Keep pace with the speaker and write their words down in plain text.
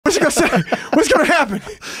What you gonna say? What's gonna happen?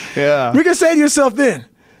 Yeah. You can say to yourself then.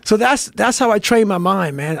 So that's how I train my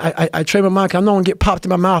mind, man. I train my mind because I'm not gonna get popped in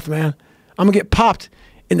my mouth, man. I'm gonna get popped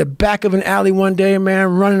in the back of an alley one day, man,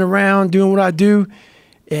 running around doing what I do,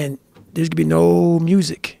 and there's gonna be no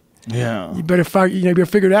music. Yeah. You better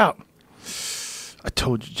figure it out. I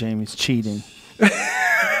told you, Jamie's cheating.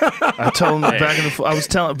 I told him back in the. I was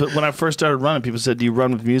telling, but when I first started running, people said, "Do you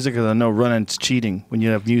run with music?" I said, "No, running's cheating. When you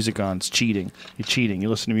have music on, it's cheating. You're cheating. You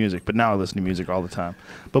listen to music." But now I listen to music all the time.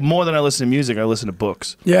 But more than I listen to music, I listen to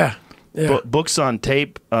books. Yeah. Yeah. Books on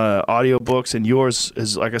tape, audio books, and yours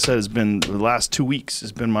is, like I said, has been the last 2 weeks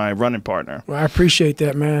has been my running partner. Well, I appreciate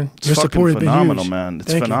that, man. It's fucking phenomenal, man.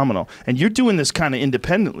 It's phenomenal. And you're doing this kind of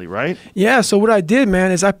independently, right? Yeah. So what I did,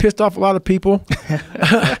 man, is I pissed off a lot of people.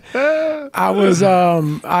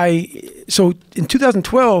 So in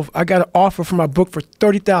 2012, I got an offer for my book for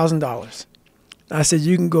 $30,000. I said,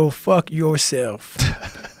 you can go fuck yourself.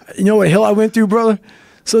 You know what the hell I went through, brother?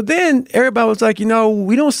 So then everybody was like, we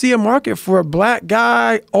don't see a market for a black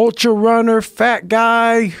guy, ultra runner, fat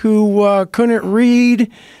guy who couldn't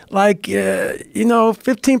read.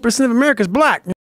 15% of America's black.